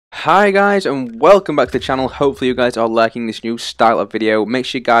Hi guys, and welcome back to the channel. Hopefully you guys are liking this new style of video. Make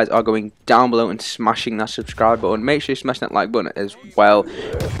sure you guys are going down below and smashing that subscribe button. Make sure you smash that like button as well.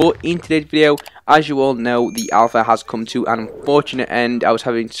 But in today's video, as you all know, the alpha has come to an unfortunate end. I was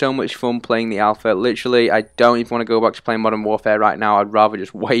having so much fun playing the alpha. Literally, I don't even want to go back to playing Modern Warfare right now. I'd rather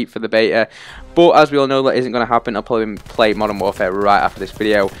just wait for the beta. But as we all know, that isn't going to happen. I'll probably play Modern Warfare right after this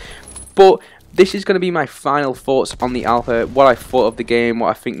video. But this is going to be my final thoughts on the alpha, what I thought of the game, what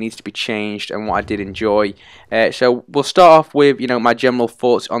I think needs to be changed, and what I did enjoy. So we'll start off with, my general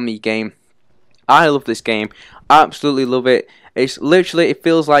thoughts on the game. I love this game, absolutely love it. It's literally, it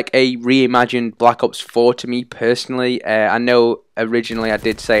feels like a reimagined Black Ops 4 to me personally. I know originally I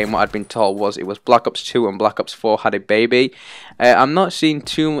did say, and what I'd been told was it was Black Ops 2 and Black Ops 4 had a baby. I'm not seeing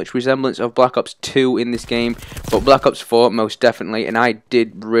too much resemblance of Black Ops 2 in this game, but Black Ops 4 most definitely, and I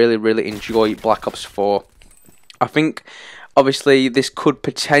did really enjoy Black Ops 4. I think obviously this could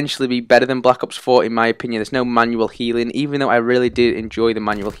potentially be better than Black Ops 4 in my opinion. There's no manual healing, even though I really did enjoy the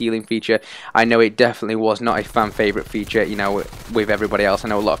manual healing feature. I know it definitely was not a fan favorite feature, with everybody else. I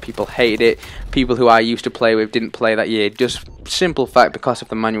know a lot of people hated it. People who I used to play with didn't play that year. Just simple fact, because of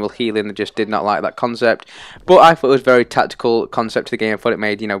the manual healing, they just did not like that concept. But I thought it was a very tactical concept to the game. I thought it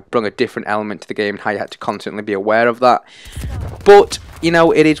made, brought a different element to the game and how you had to constantly be aware of that. But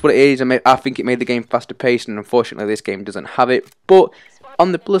it is what it is. I think it made the game faster paced, and unfortunately this game doesn't have it. But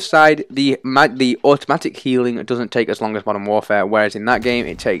on the plus side, the automatic healing doesn't take as long as Modern Warfare, whereas in that game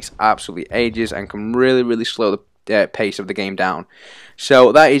it takes absolutely ages and can really slow the pace of the game down.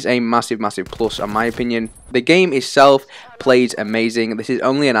 So that is a massive plus in my opinion. The game itself plays amazing. This is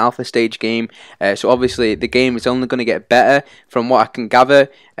only an alpha stage game, so obviously the game is only going to get better from what I can gather,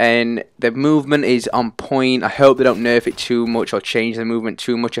 and the movement is on point. I hope they don't nerf it too much or change the movement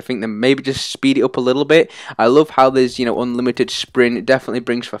too much. I think they maybe just speed it up a little bit. I love how there's unlimited sprint. It definitely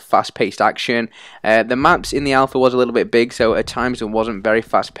brings for fast-paced action. The maps in the alpha was a little bit big, so at times it wasn't very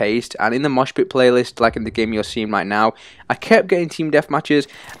fast-paced, and in the Mosh Pit playlist, like in the game you're seeing right now, I kept getting team deathmatches,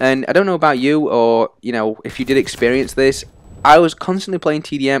 and I don't know about you, or if you did experience this, I was constantly playing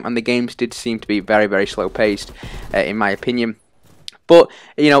TDM and the games did seem to be very slow paced in my opinion. But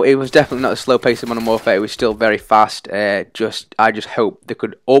it was definitely not as slow paced as Modern Warfare. It was still very fast. I just hope they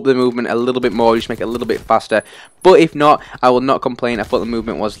could up the movement a little bit more, just make it a little bit faster. But if not, I will not complain. I thought the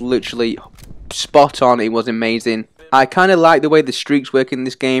movement was literally spot on. It was amazing. I kind of like the way the streaks work in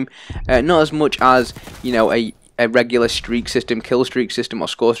this game, not as much as a regular streak system, kill streak system, or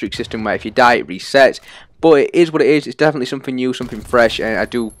score streak system where if you die it resets. But it is what it is. It's definitely something new, something fresh, and I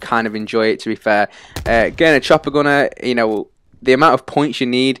do kind of enjoy it, to be fair. Getting a chopper gunner, the amount of points you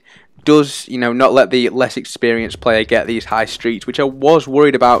need does, not let the less experienced player get these high streaks, which I was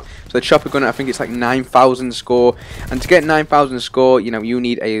worried about. So the chopper gunner, I think it's like 9,000 score, and to get 9,000 score, you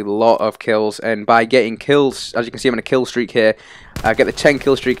need a lot of kills, and by getting kills, as you can see I'm on a kill streak here, I get the 10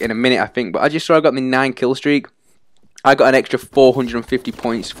 kill streak in a minute I think, but I just saw I got the 9 kill streak. I got an extra 450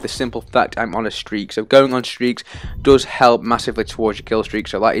 points for the simple fact I'm on a streak. So going on streaks does help massively towards your kill streak,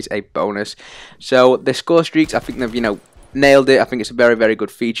 so that is a bonus. So the score streaks, I think they've, nailed it. I think it's a very good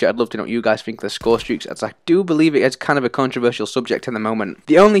feature. I'd love to know what you guys think of the score streaks, as I do believe it is kind of a controversial subject in the moment.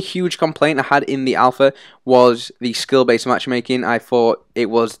 The only huge complaint I had in the alpha was the skill-based matchmaking. I thought it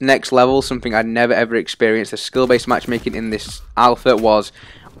was next level, something I'd never ever experienced. The skill-based matchmaking in this alpha was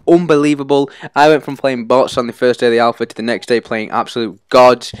unbelievable. I went from playing bots on the first day of the alpha to the next day playing absolute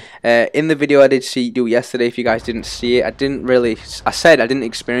gods. In the video I did do yesterday, if you guys didn't see it, I said I didn't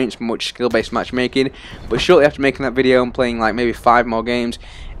experience much skill-based matchmaking, but shortly after making that video and playing like maybe 5 more games,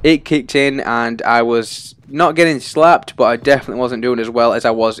 it kicked in and I was not getting slapped, but I definitely wasn't doing as well as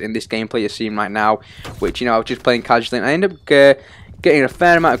I was in this gameplay you're seeing right now, which I was just playing casually, and I ended up getting a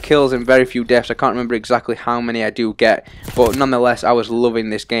fair amount of kills and very few deaths. I can't remember exactly how many I do get, but nonetheless I was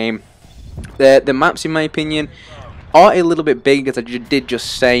loving this game. The maps, in my opinion, are a little bit big, as I did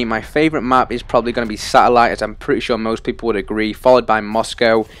just say. My favourite map is probably going to be Satellite, as I'm pretty sure most people would agree, followed by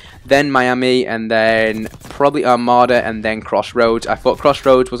Moscow, then Miami, and then probably Armada, and then Crossroads. I thought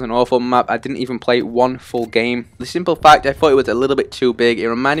Crossroads was an awful map. I didn't even play one full game. The simple fact, I thought it was a little bit too big. It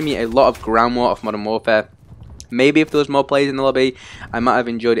reminded me a lot of Ground War of Modern Warfare. Maybe if there was more players in the lobby, I might have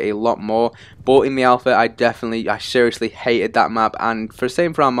enjoyed it a lot more. But in the alpha, I seriously hated that map. And for the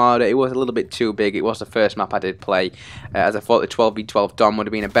same for Armada, it was a little bit too big. It was the first map I did play, as I thought the 12v12 Dom would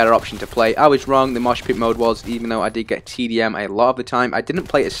have been a better option to play. I was wrong. The Mosh Pit mode was, even though I did get TDM a lot of the time. I didn't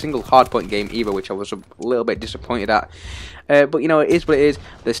play a single hardpoint game either, which I was a little bit disappointed at. But it is what it is.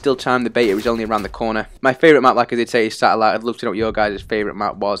 There's still time. The beta is only around the corner. My favourite map, like I did say, is Satellite. I'd love to know what your guys' favourite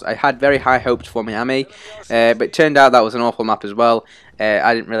map was. I had very high hopes for Miami, but it turned out that was an awful map as well.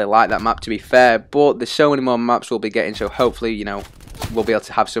 I didn't really like that map, to be fair, but there's so many more maps we'll be getting, so hopefully, you know, we'll be able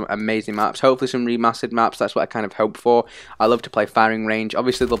to have some amazing maps, hopefully some remastered maps. That's what I kind of hope for. I love to play Firing Range.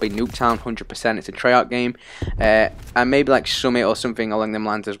 Obviously there'll be Nuketown, 100%, it's a Treyarch game, and maybe like Summit or something along them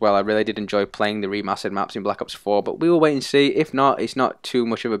lines as well. I really did enjoy playing the remastered maps in Black Ops 4, but we will wait and see. If not, it's not too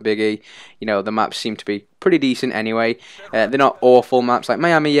much of a biggie. You know, the maps seem to be pretty decent anyway. They're not awful maps like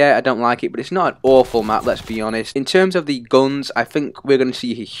Miami. Yeah, I don't like it, but it's not an awful map, let's be honest. In terms of the guns, I think we're going to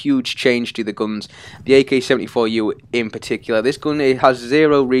see a huge change to the guns. The AK-74U in particular. This gun, it has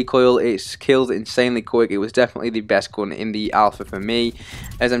 0 recoil, it kills insanely quick. It was definitely the best gun in the alpha for me,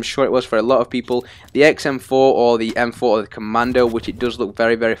 as I'm sure it was for a lot of people. The XM4 or the M4 or the Commando, which it does look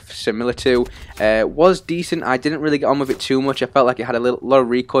very, very similar to, was decent. I didn't really get on with it too much. I felt like it had a lot of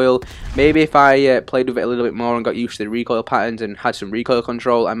recoil. Maybe if I played with it a little bit more and got used to the recoil patterns and had some recoil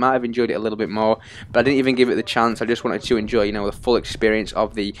control, I might have enjoyed it a little bit more, but I didn't even give it the chance. I just wanted to enjoy, you know, the full experience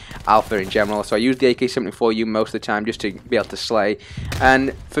of the alpha in general. So I used the AK-74U most of the time just to be able to slay.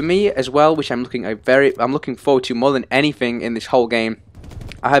 And for me as well, which I'm looking forward to more than anything in this whole game,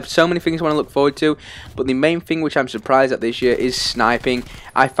 I have so many things I want to look forward to, but the main thing which I'm surprised at this year is sniping.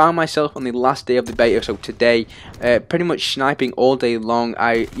 I found myself on the last day of the beta, so today, pretty much sniping all day long.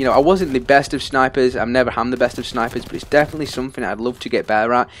 I wasn't the best of snipers. I've never am the best of snipers, but it's definitely something I'd love to get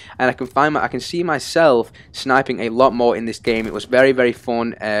better at. And I can see myself sniping a lot more in this game. It was very, very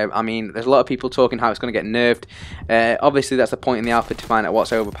fun. I mean, there's a lot of people talking how it's going to get nerfed. Obviously, that's the point in the alpha, to find out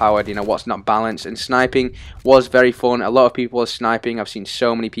what's overpowered, you know, what's not balanced. And sniping was very fun. A lot of people are sniping. I've seen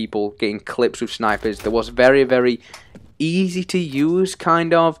so many people getting clips with snipers. There was very, very easy to use,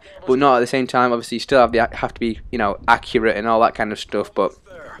 kind of, but not at the same time. Obviously, you still have to be, you know, accurate and all that kind of stuff, but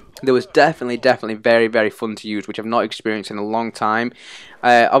there was definitely very, very fun to use, which I've not experienced in a long time.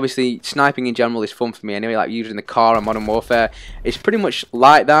 Obviously, sniping in general is fun for me anyway, like using the car on Modern Warfare. It's pretty much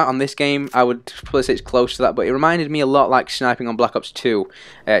like that on this game. I would probably say it's close to that, but it reminded me a lot like sniping on Black Ops 2,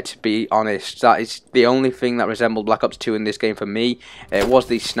 to be honest. That is the only thing that resembled Black Ops 2 in this game for me. It was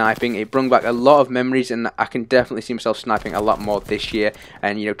the sniping. It brought back a lot of memories, and I can definitely see myself sniping a lot more this year,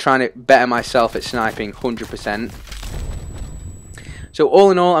 and, you know, trying to better myself at sniping 100%. So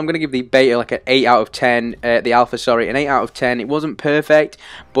all in all, I'm going to give the beta like an 8 out of 10, the alpha, sorry, an 8 out of 10. It wasn't perfect,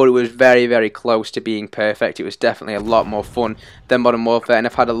 but it was very, very close to being perfect. It was definitely a lot more fun than Modern Warfare, and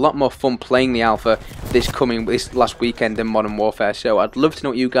I've had a lot more fun playing the alpha this last weekend than Modern Warfare. So I'd love to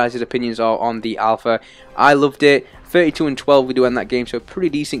know what you guys' opinions are on the alpha. I loved it. 32-12 we do in that game, so a pretty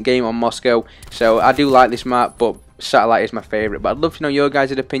decent game on Moscow. So I do like this map, but Satellite is my favourite. But I'd love to know your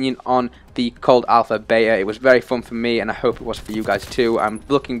guys' opinion on the Cold Alpha beta. It was very fun for me, and I hope it was for you guys too. I'm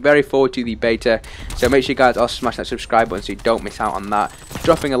looking very forward to the beta, so make sure you guys all smash that subscribe button so you don't miss out on that.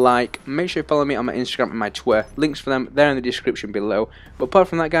 Dropping a like, make sure you follow me on my Instagram and my Twitter. Links for them there in the description below. But apart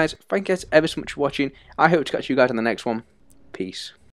from that, guys, thank you guys ever so much for watching. I hope to catch you guys on the next one. Peace.